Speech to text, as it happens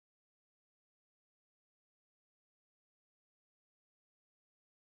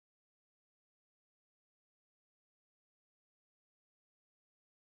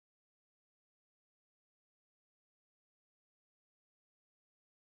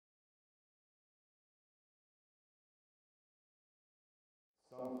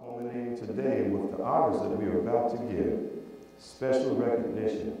culminating today with the honors that we are about to give. Special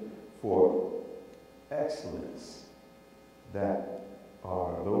recognition for excellence that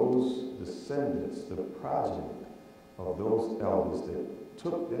are those descendants, the progeny of those elders that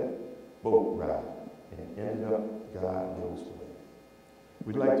took that boat ride and ended up God knows where.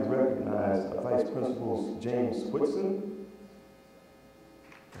 We'd like to recognize Vice Principals James Whitson,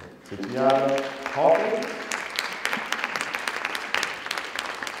 Tatiana Hawkins,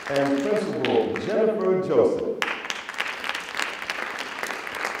 and Principal Jennifer Joseph.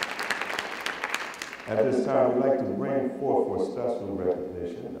 At this time, we'd like to bring forth for special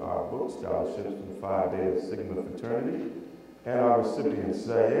recognition our book scholarships for the Phi Beta Sigma fraternity and our recipients,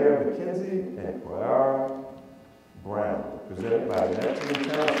 Zaire McKenzie and Clara Brown, presented by the Neptune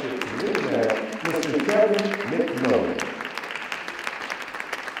Township Committee Man, Mr. Kevin McMillan.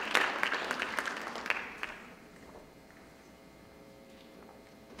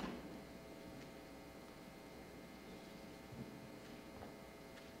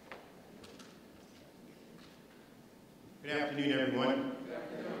 Good afternoon, everyone.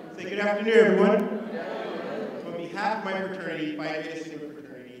 Say good afternoon, everyone. On behalf of my fraternity, Phi Beta Sigma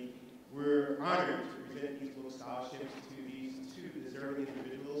fraternity, we're honored to present these book scholarships to these two deserving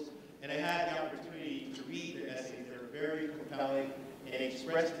individuals. And I had the opportunity to read their essays. They're very compelling and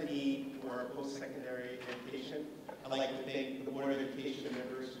express the need for post-secondary education. I'd like to thank the Board of Education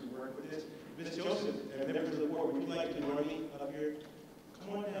members who work with this. Ms. Joseph, members of the board, would you like to join me up here?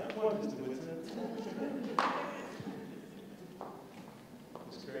 Come on down. Come on, Mr. Woodson.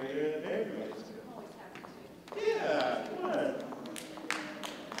 Greater than everybody's. Yeah, come on.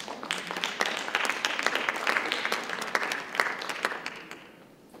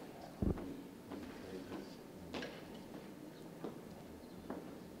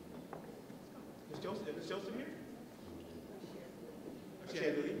 Is Joseph here? She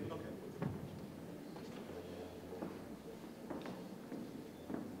had to leave? Okay.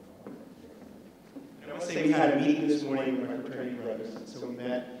 And I want to say we had a meeting this morning with my fraternity brothers. So we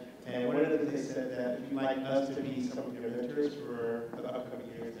met, and one of the things they said that you'd like us to be some of your mentors for the upcoming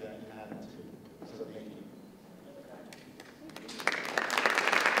years that you have to. So thank you.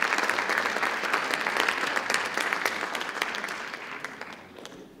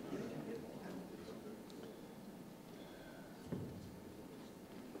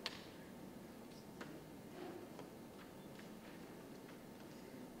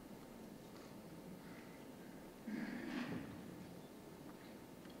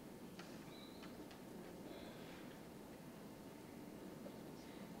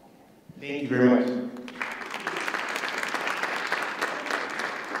 Thank you very much.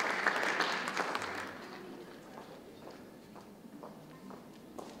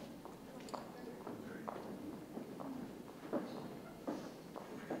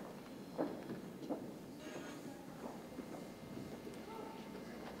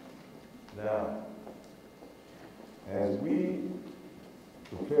 Now, as we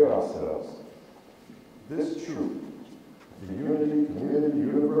prepare ourselves, this truth, the Unity Community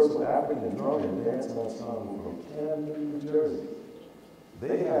Universal African Drum and Dance Ensemble from Camden, New Jersey.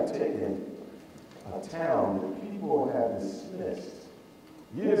 They have taken a town that people have dismissed.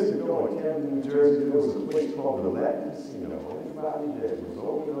 Years ago in Camden, New Jersey, there was a place called the Latin Casino. Anybody that was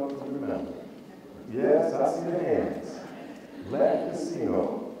old enough to remember? Yes, I see the hands. Latin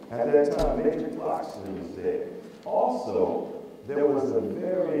Casino. At that time, Major Clarkson was there. Also, there was a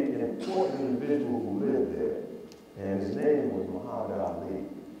very important individual who lived there. And his name was Muhammad Ali.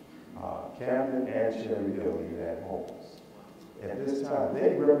 Camden and Cherry Hill, he had homes. At this time,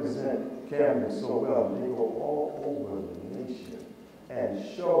 they represent Camden so well, they go all over the nation and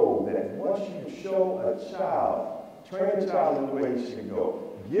show that once you show a child, train a child in the way he should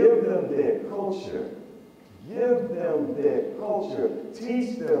go, give them their culture,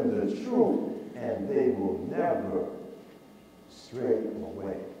 teach them the truth, and they will never stray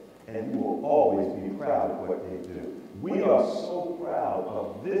away. And you will always be proud of what they do. We are so proud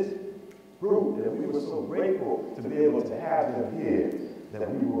of this group, and we were so grateful to be able to have them here, that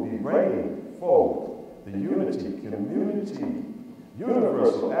we will be bringing forward the Unity Community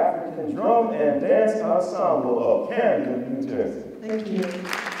Universal African Drum and Dance Ensemble of Camden, New Jersey. Thank you.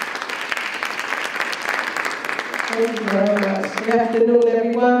 Thank you very much. Good afternoon,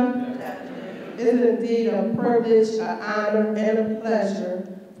 everyone. It is indeed a privilege, an honor, and a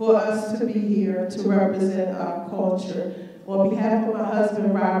pleasure for us to be here to represent our culture On behalf of my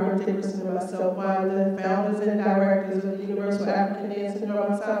husband, Robert Dickerson, and myself, Wanda, founders and directors of the Universal African Dance and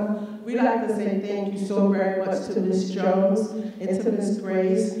Drum Ensemble, we'd like to say thank you so very much to Ms. Jones and to Ms.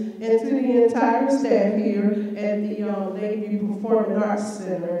 Grace and to the entire staff here at the Lakeview Performing Arts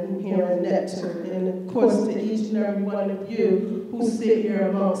Center here in Neptune, and of course to each and every one of you who sit here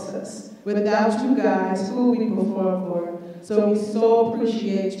amongst us. Without you guys, who we perform for? So we so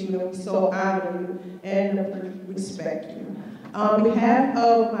appreciate you and we so honor you and respect you. On behalf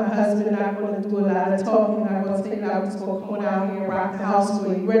of my husband, I'm going to do a lot of talking. I'm going to tell you I was going to come on out here and rock the house for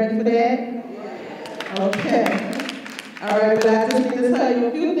you. Ready for that? Okay. All right, but I just need to tell you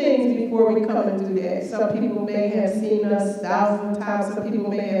a few things before we come and do that. Some people may have seen us thousands of times. Some people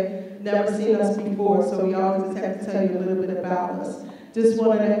may have never seen us before, so we always just have to tell you a little bit about us. Just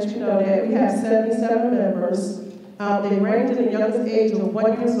want to let you know that we have 77 members. They range in the youngest age of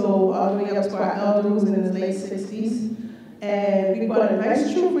 1 year old all the way up to our elder who's in his late 60s. And we brought a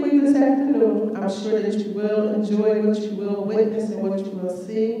nice treat for you this afternoon. I'm sure that you will enjoy what you will witness and what you will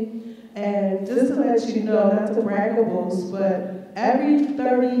see. And just to let you know, not to brag or boast, but every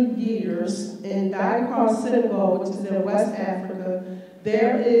 30 years in Dakar, Senegal, which is in West Africa,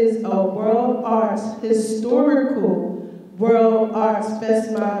 there is a World Arts Historical World Arts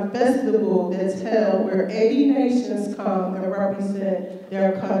Festival that's held where 80 nations come and represent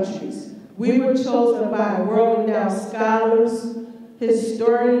their countries. We were chosen by world-renowned scholars,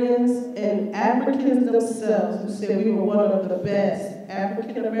 historians, and Africans themselves who said we were one of the best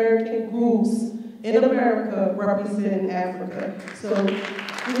African-American groups in America representing Africa. So we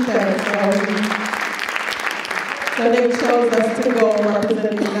thank So they chose us to go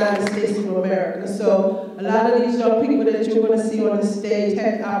represent the United States of America. So a lot of these young people that you're going to see on the stage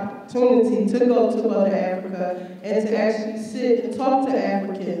had the opportunity to go to Mother Africa and to actually sit and talk to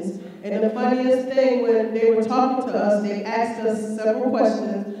Africans. And the funniest thing, when they were talking to us, they asked us several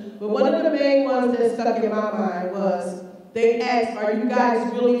questions. But one of the main ones that stuck in my mind was, they asked, are you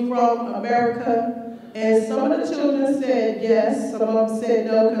guys really from America? And some of the children said yes, some of them said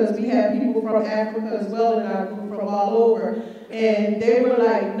no, because we have people from Africa as well in our group from all over. And they were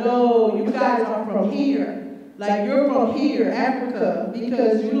like, no, you guys are from here. Like, you're from here, Africa,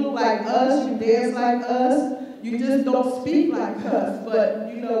 because you look like us, you dance like us, you just don't speak like us.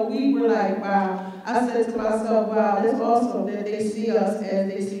 But, you know, we were like, wow. I said to myself, wow, that's awesome that they see us as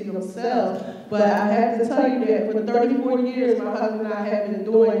they see themselves. But I have to tell you that for 34 years, my husband and I have been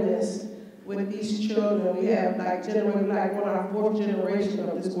doing this with these children. We have like on our 4th generation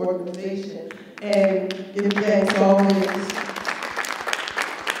of this organization. And it's always.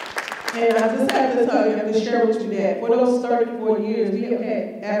 And I just have to tell you, I have to share with you that for those 34 years, we have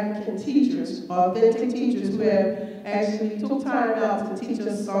had African teachers, authentic teachers who have actually took time out to teach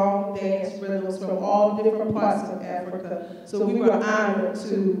us song, dance, rhythms from all different parts of Africa. So we were honored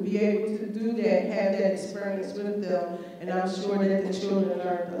to be able to do that, have that experience with them. And I'm sure that the children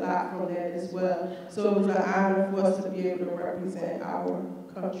learned a lot from that as well. So it was an honor for us to be able to represent our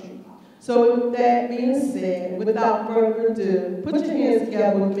country. So with that being said, without further ado, put your hands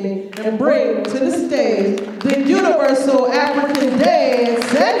together with me and bring to the stage the Universal African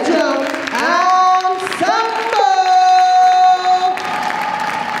Dance and Drum Ensemble.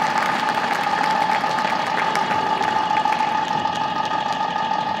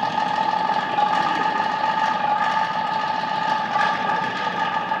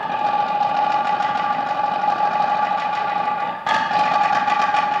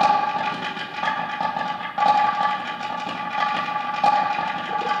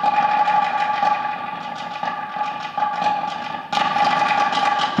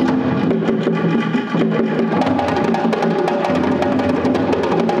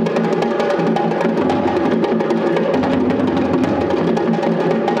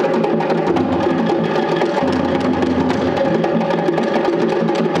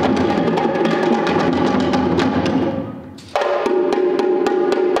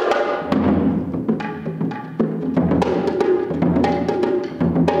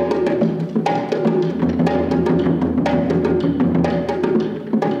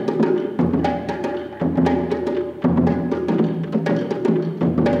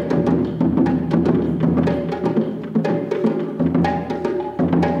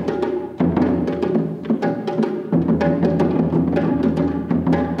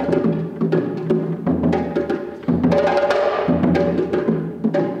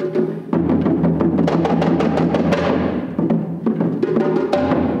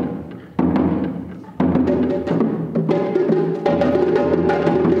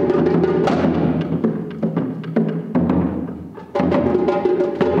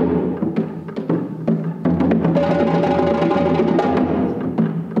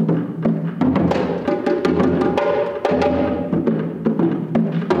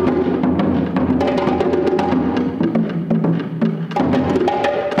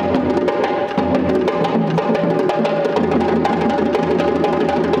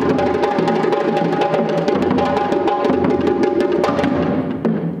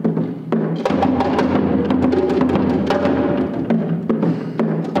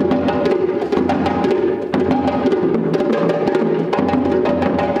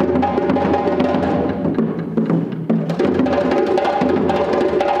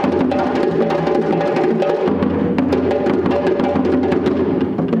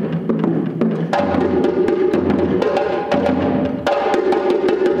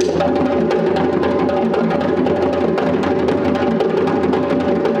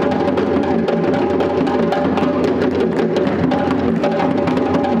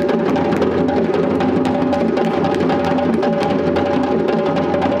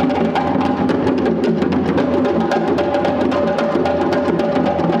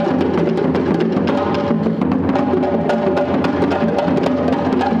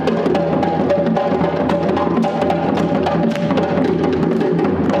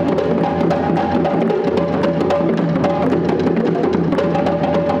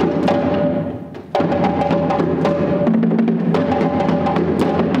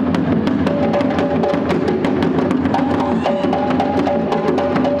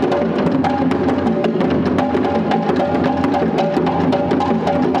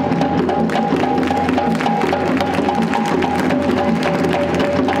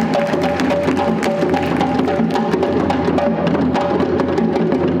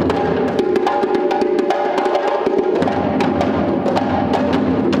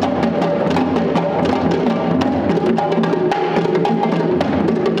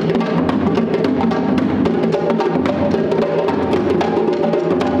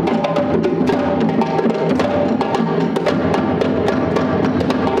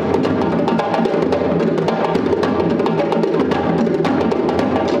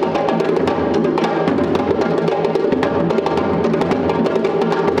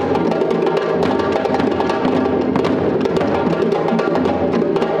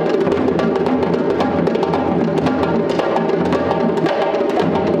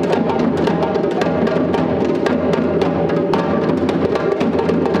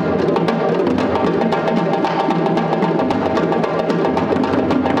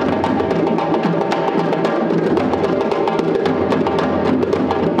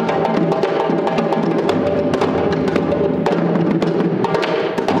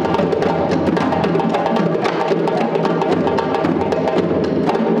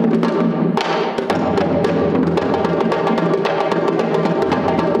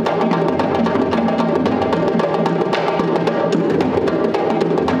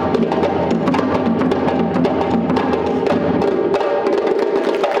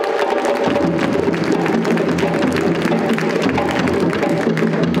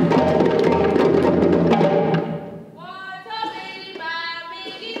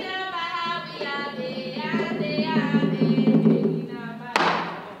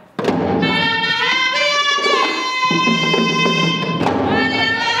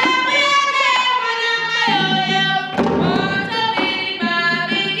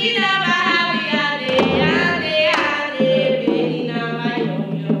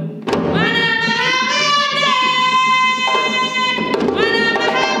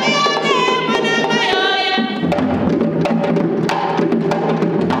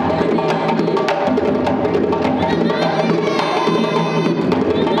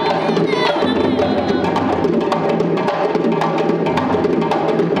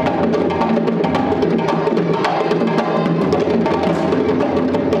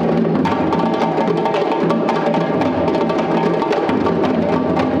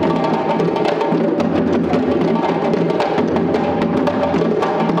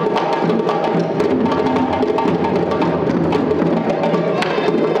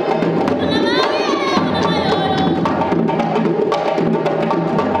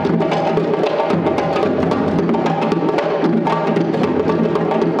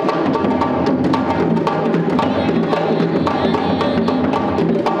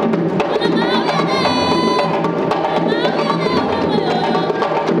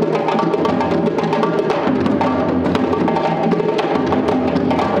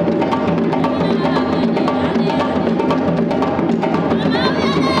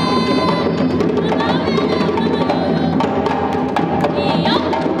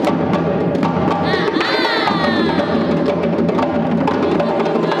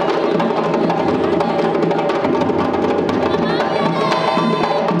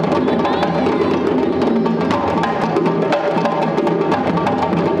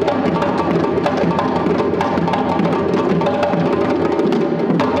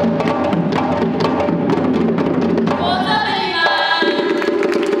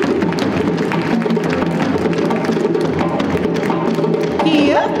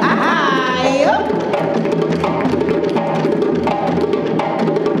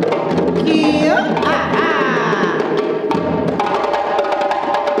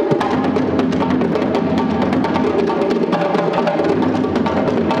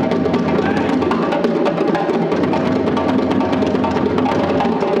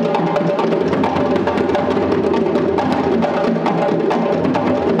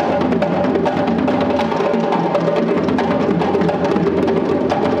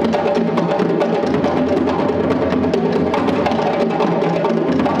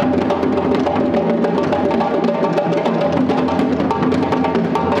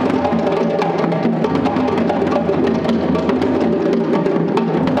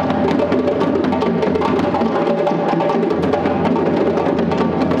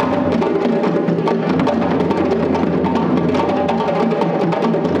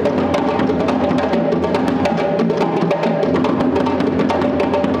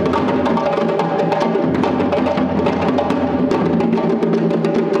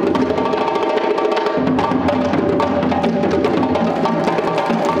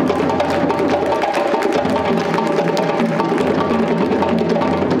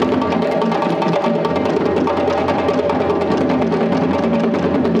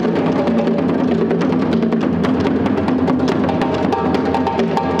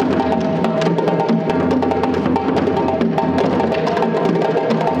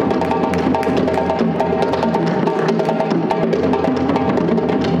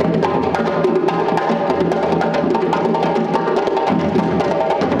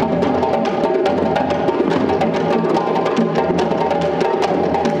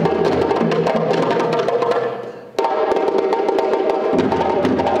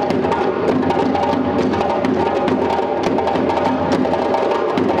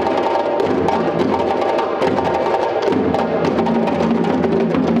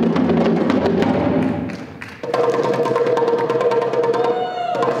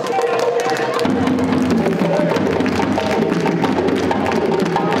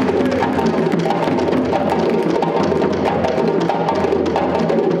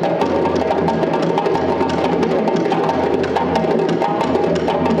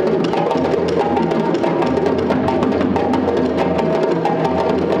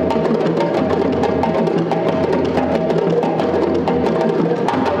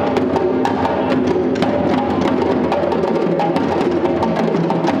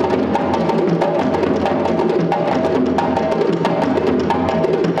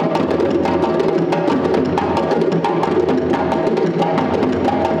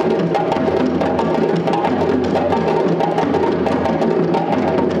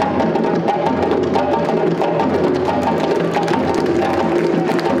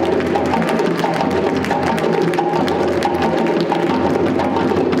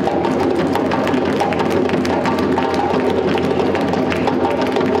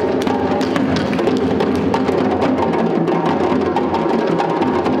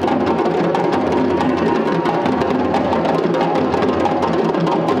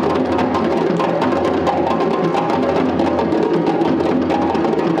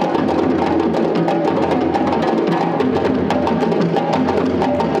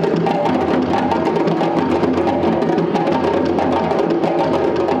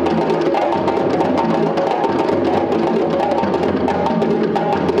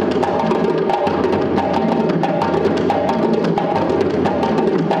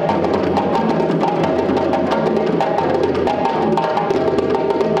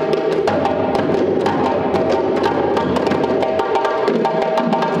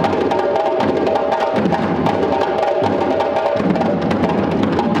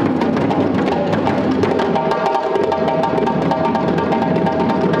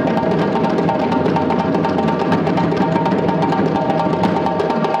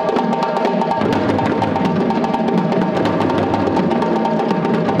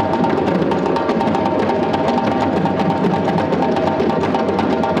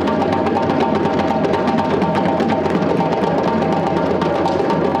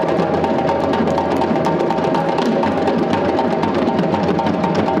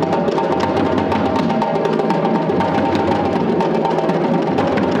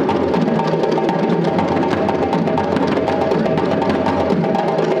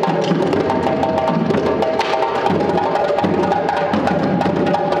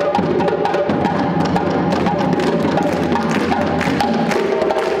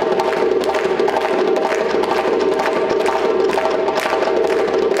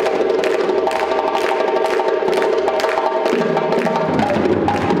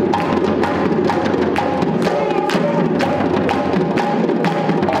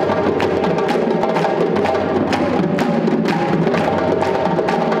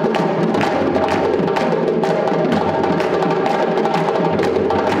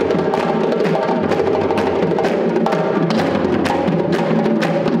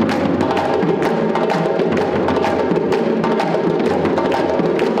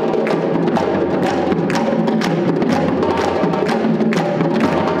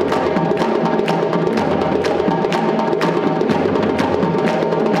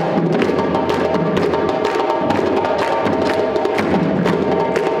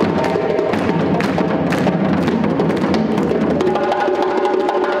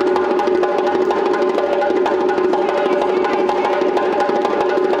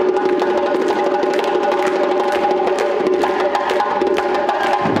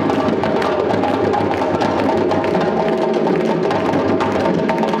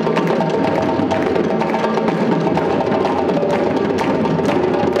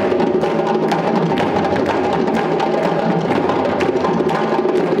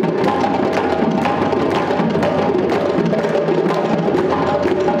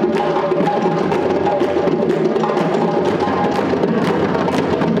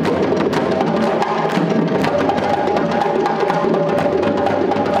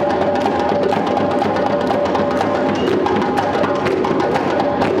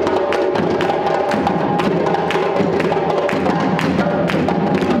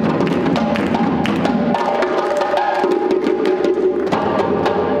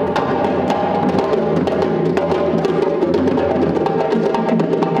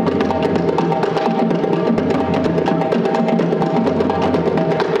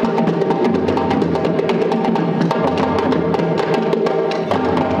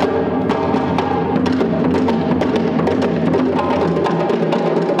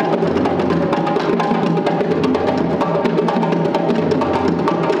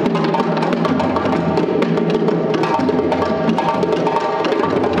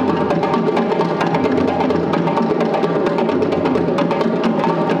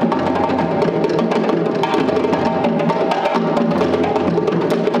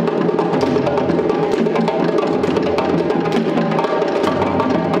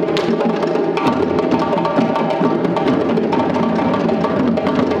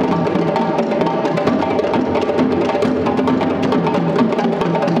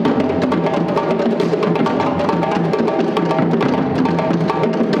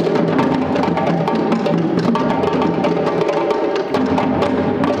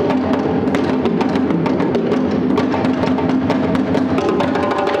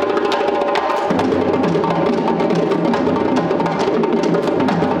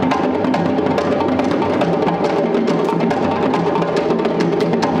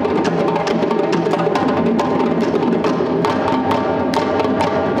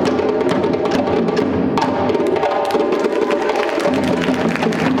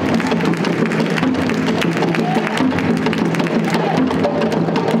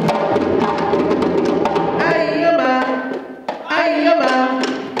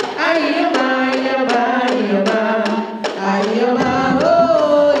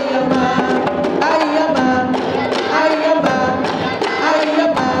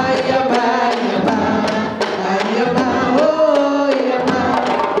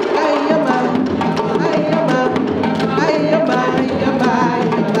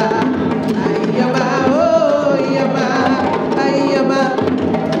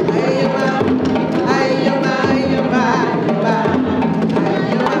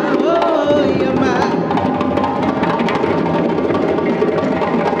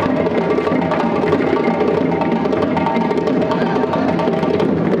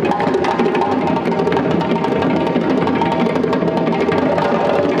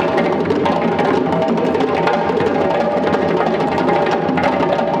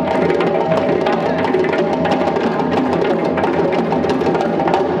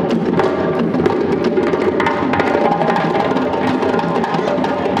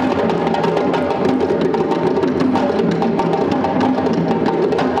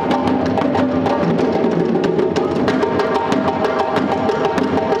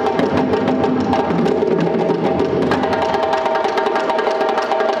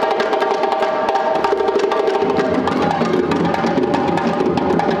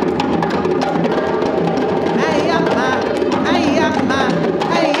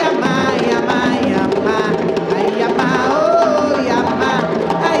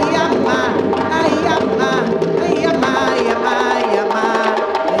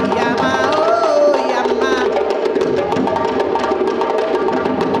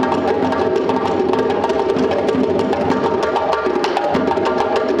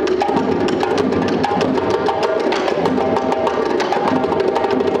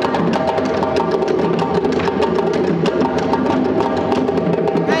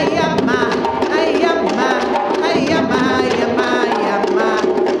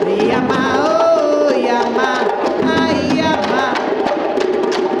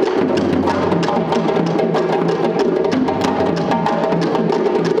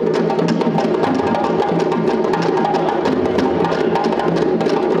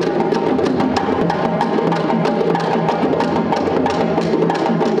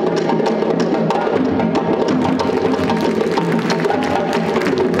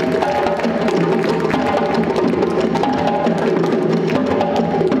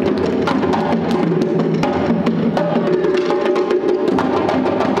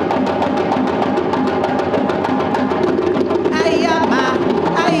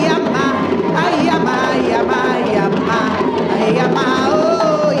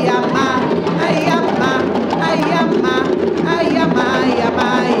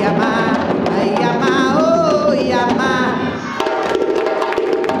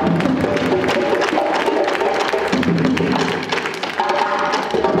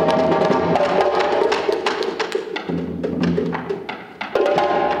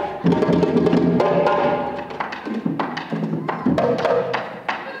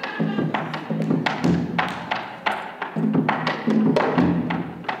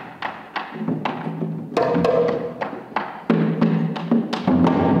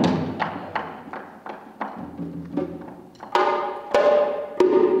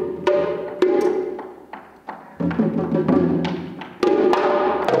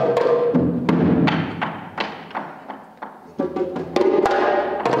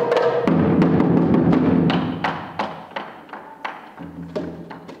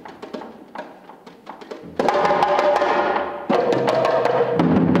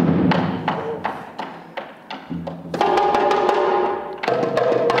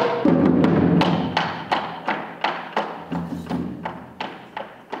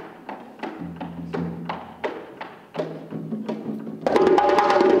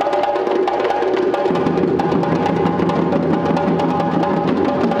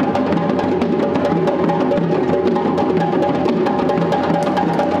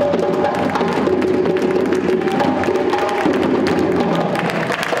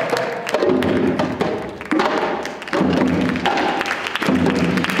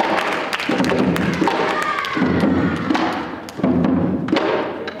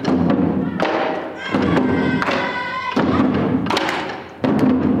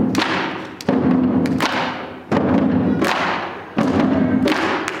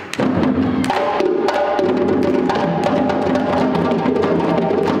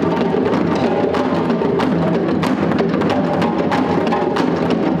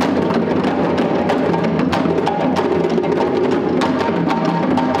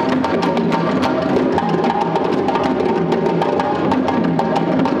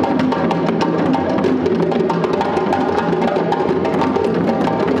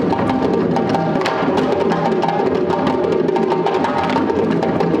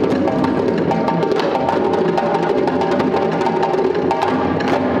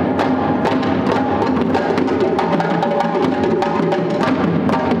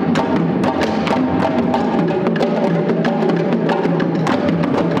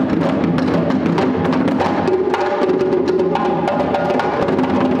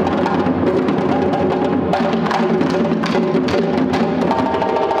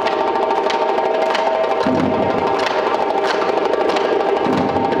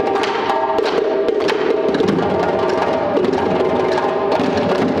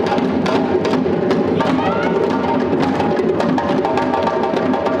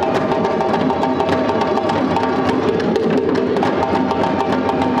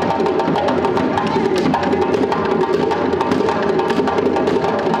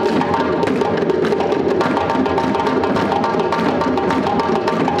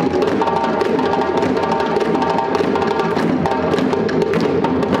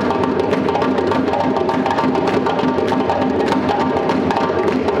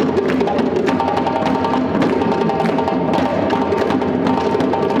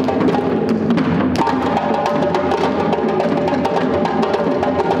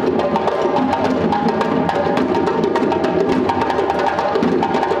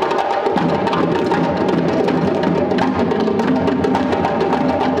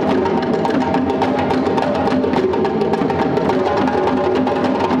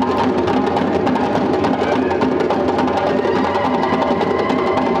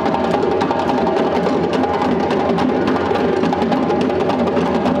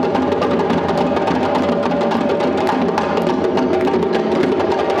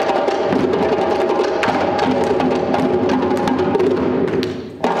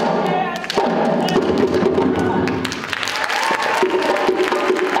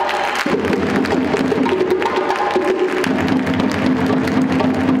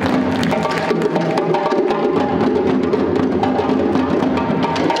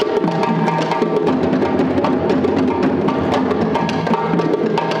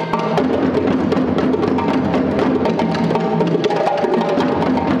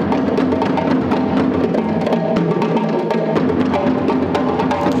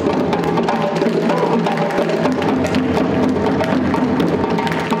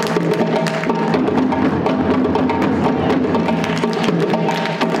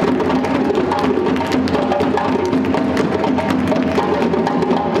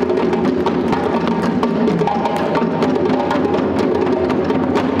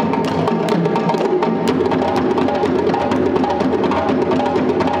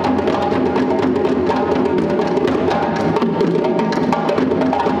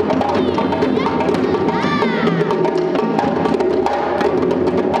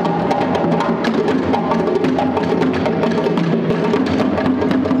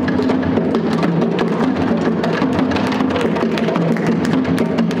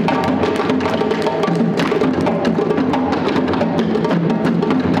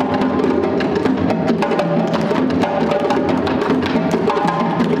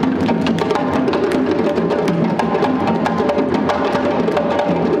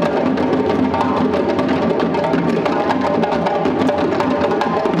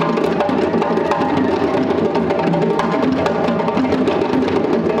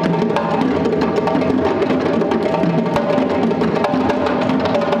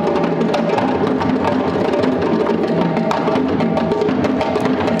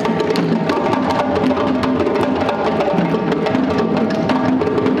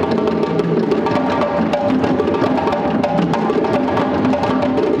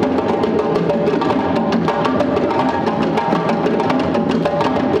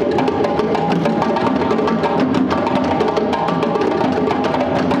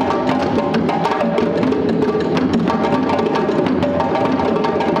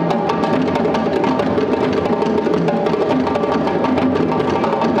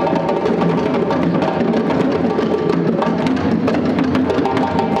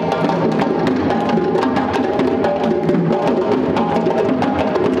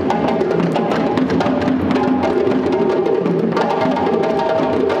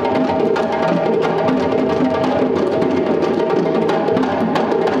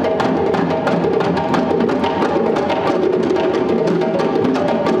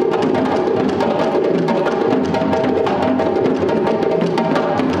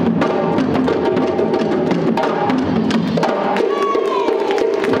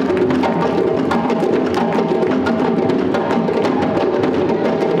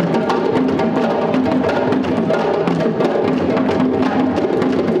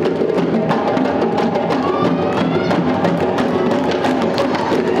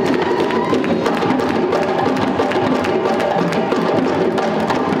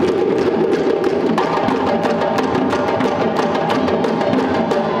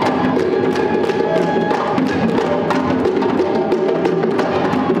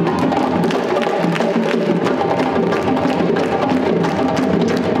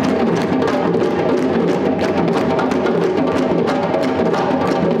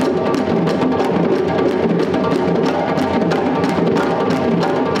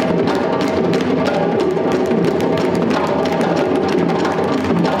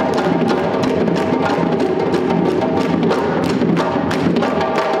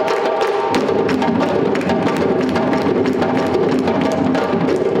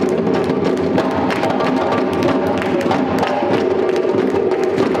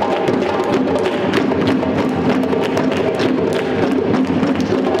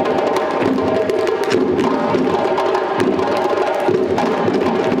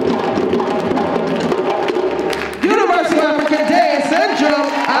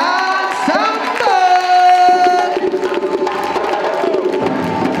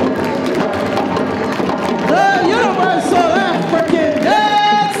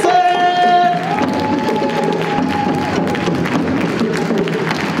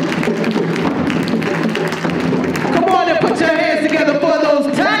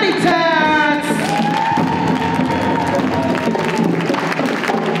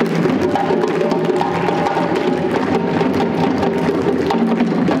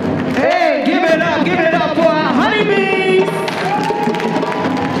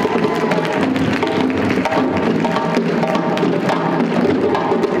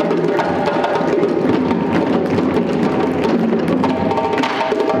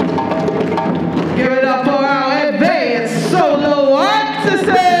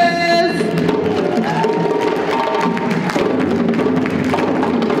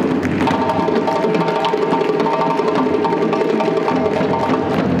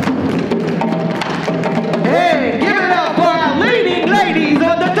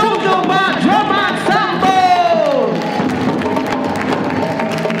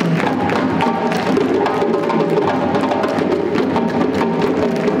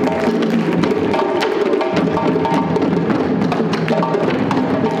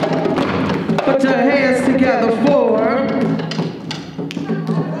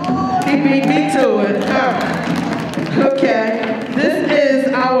 beat me to it. Okay, this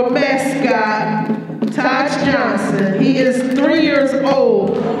is our mascot, Taj Johnson. He is 3 years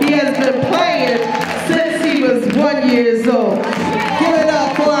old. He has been playing since he was 1 year old. Give it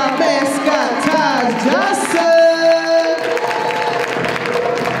up for our mascot, Taj Johnson.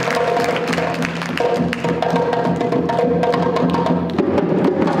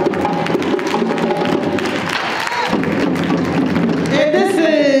 And this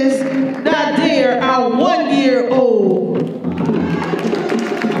is Nadir, our 1 year old.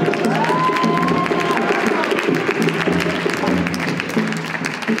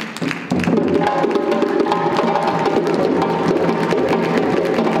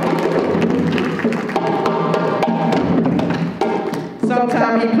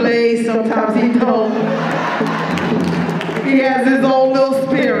 Sometimes he plays, sometimes he don't. He has his own little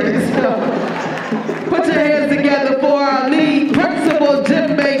spirit. So put your hands together for our lead principal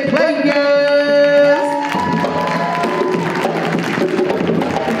gym mate players.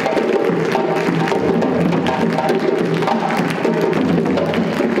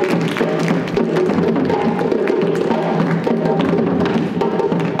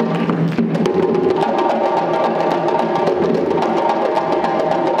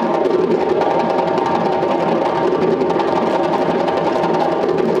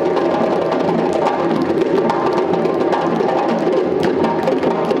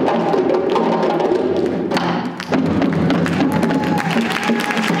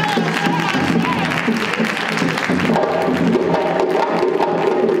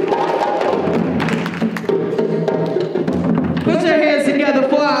 Put your hands together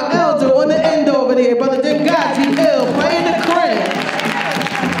for our elder on the end over there, Brother Dengaji L, playing the crane.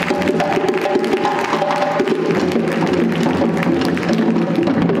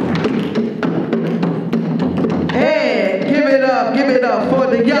 And give it up for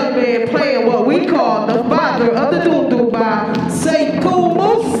the young man playing what we call the father of the doo-doo by Sekou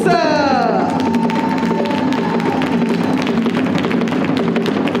Musa.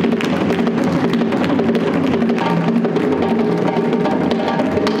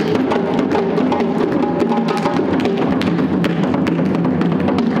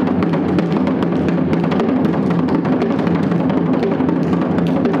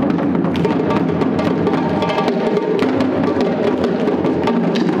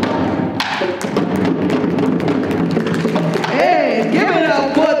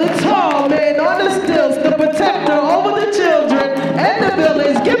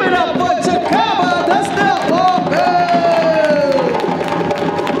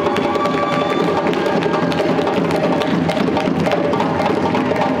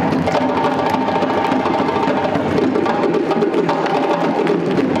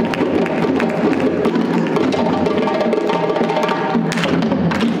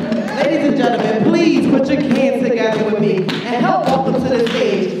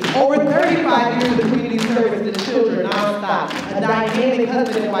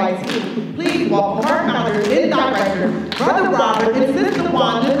 Please welcome our founder and director, Brother Robert and Sister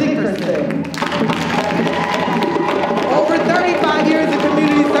Wanda Dickerson. Over 35 years of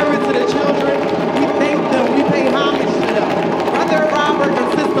community service to the children, we thank them, we pay homage to them. Brother Robert and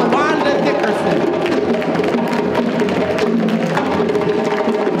Sister Wanda Dickerson.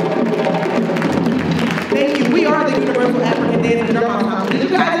 Thank you. We are the Universal African Dance and Drum Ensemble. Did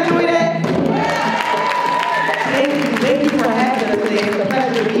you guys enjoy that? Thank you for having us today. It's a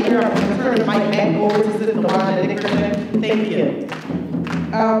pleasure to be here. I'm going to turn the mic back over to Sister Wanda Dickerson. Thank you.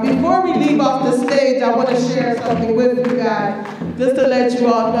 Before we leave off the stage, I want to share something with you guys, just to let you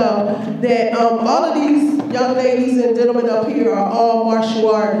all know that all of these young ladies and gentlemen up here are all martial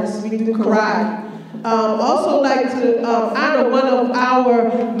artists. We do karate. Also like to honor one of our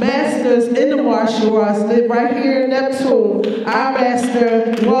masters in the martial arts, live right here in Neptune, our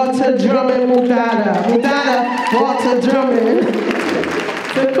master, Walter Drummond Mudada. Mudada, Walter Drummond.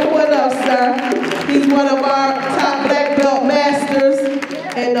 So come on up, sir. He's one of our top black belt masters.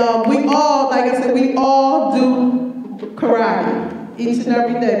 And we all, like I said, we all do karate each and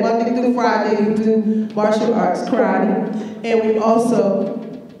every day. Monday through Friday, we do martial arts, karate. And we also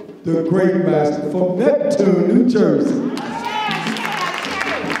the great master from Neptune, New Jersey.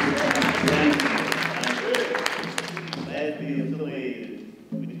 Glad to be affiliated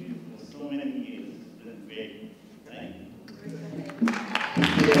with you for so many years. It's been great. Thank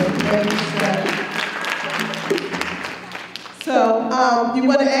you. So, you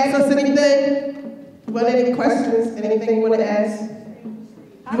want to ask us anything? You want any questions? Anything you want to ask?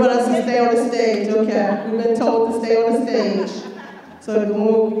 You want us to stay on the stage? Okay. We've been told to stay on the stage. So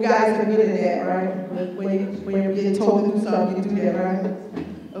you guys are good at that, right? When you get told to do something, you do that, right?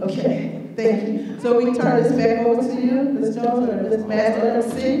 Okay. Thank you. So we turn this back over to you, Ms. Jones, or Ms. Master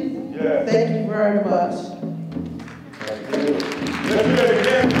MC. Yes. Thank you very much. Thank you. Let's do it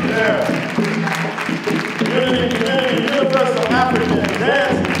again from there. Unity, Community, Universal African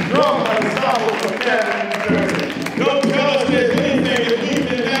Dance Drum Ensemble from Canada, New Jersey. Don't tell us there's anything that we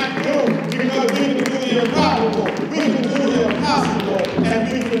cannot do, because we can do the improbable, we can do the impossible, and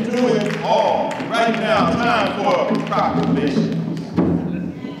we can do it all. Right now, time for proclamation.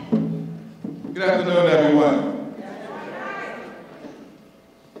 Good afternoon, everyone.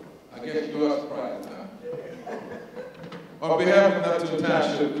 I guess you are surprised now. On behalf of Neptune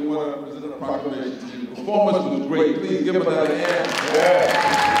Township, we want to present a proclamation to you. The performance was great. Please give us another hand. Yeah.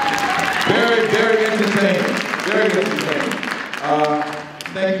 Very, very entertaining. Very entertaining.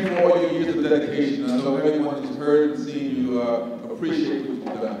 Thank you for all your years of dedication. I know everyone has heard and seen you appreciate what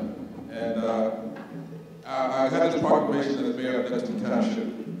you've done. And I had this proclamation as mayor of Neptune Township.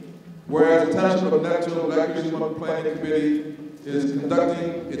 Whereas the Township of Neptune Black History Month Planning Committee is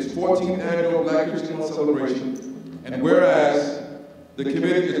conducting its 14th annual Black History Month celebration, and whereas the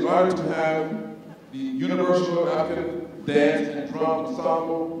committee is honored to have the Universal African Dance and Drum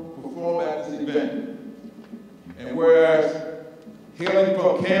Ensemble perform at this event, and whereas hailing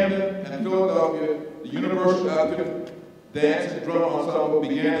from Camden and Philadelphia, the Universal African Dance and Drum Ensemble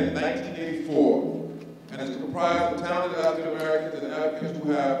began in 1984. And is comprised of talented African Americans and Africans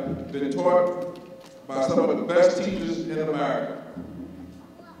who have been taught by some of the best teachers in America.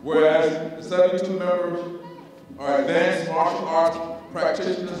 Whereas the 72 members are advanced martial arts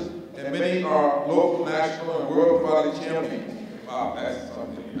practitioners, and many are local, national, and world karate champions. Wow, that's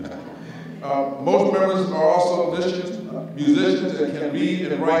something. Most members are also musicians that can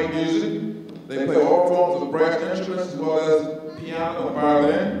read and write music. They play all forms of brass instruments as well as piano and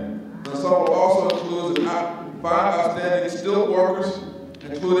violin. The ensemble also includes 5 outstanding stilt workers,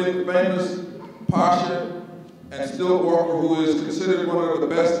 including famous Pasha and stilt worker who is considered one of the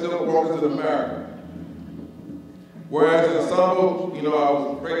best stilt workers in America. Whereas the ensemble, you know, I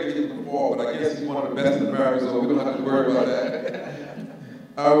was afraid to hit before, but I guess he's one of the best in America, so we don't have to worry about that.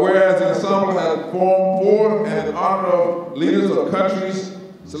 Whereas the ensemble has formed for and in honor of leaders of countries,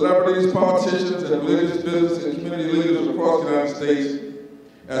 celebrities, politicians, and religious business and community leaders across the United States,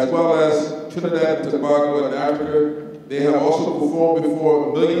 as well as Trinidad and Tobago and Africa. They have also performed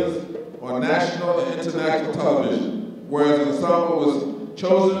before millions on national and international television, whereas the ensemble was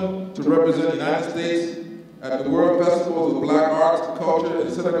chosen to represent the United States at the World Festivals of Black Arts and Culture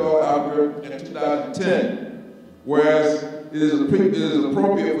in Senegal, Africa in 2010, whereas it is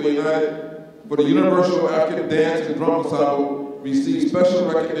appropriate for the Universal African Dance and Drum Ensemble receive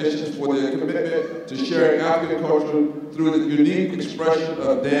special recognition for their commitment to sharing African culture through the unique expression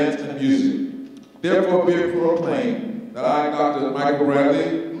of dance and music. Therefore, be it proclaimed that I, Dr. Michael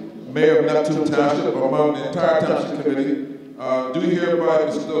Bradley, Mayor of Neptune Township, among the entire Township Committee, do hereby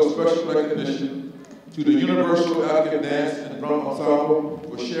bestow special recognition to the Universal African Dance and Drum Ensemble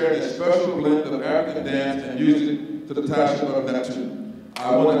for sharing a special blend of African dance and music to the Township of Neptune.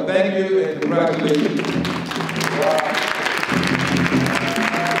 I want to thank you and congratulate you.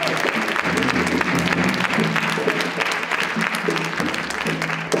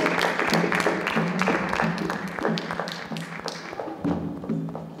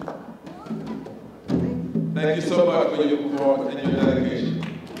 Thank you so much for your performance and your dedication.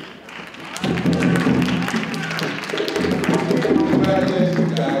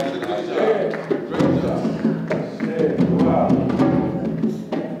 Congratulations, guys. Good job. Great job. Yeah, wow.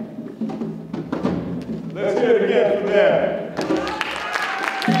 Let's hear it again from there.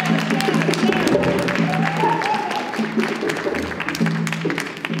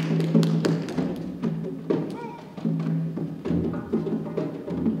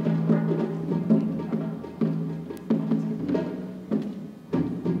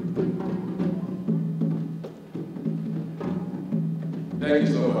 Thank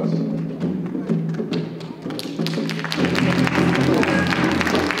you so much.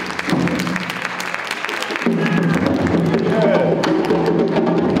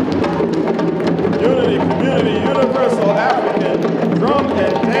 Unity, Community, Universal African Drum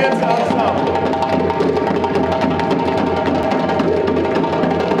and Dance Ensemble.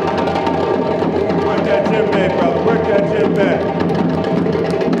 Work that djembe, brother. Work that djembe.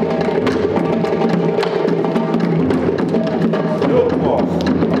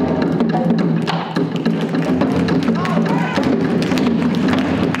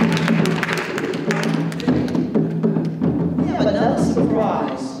 We have another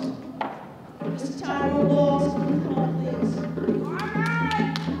surprise. Mr. Tyrone Lord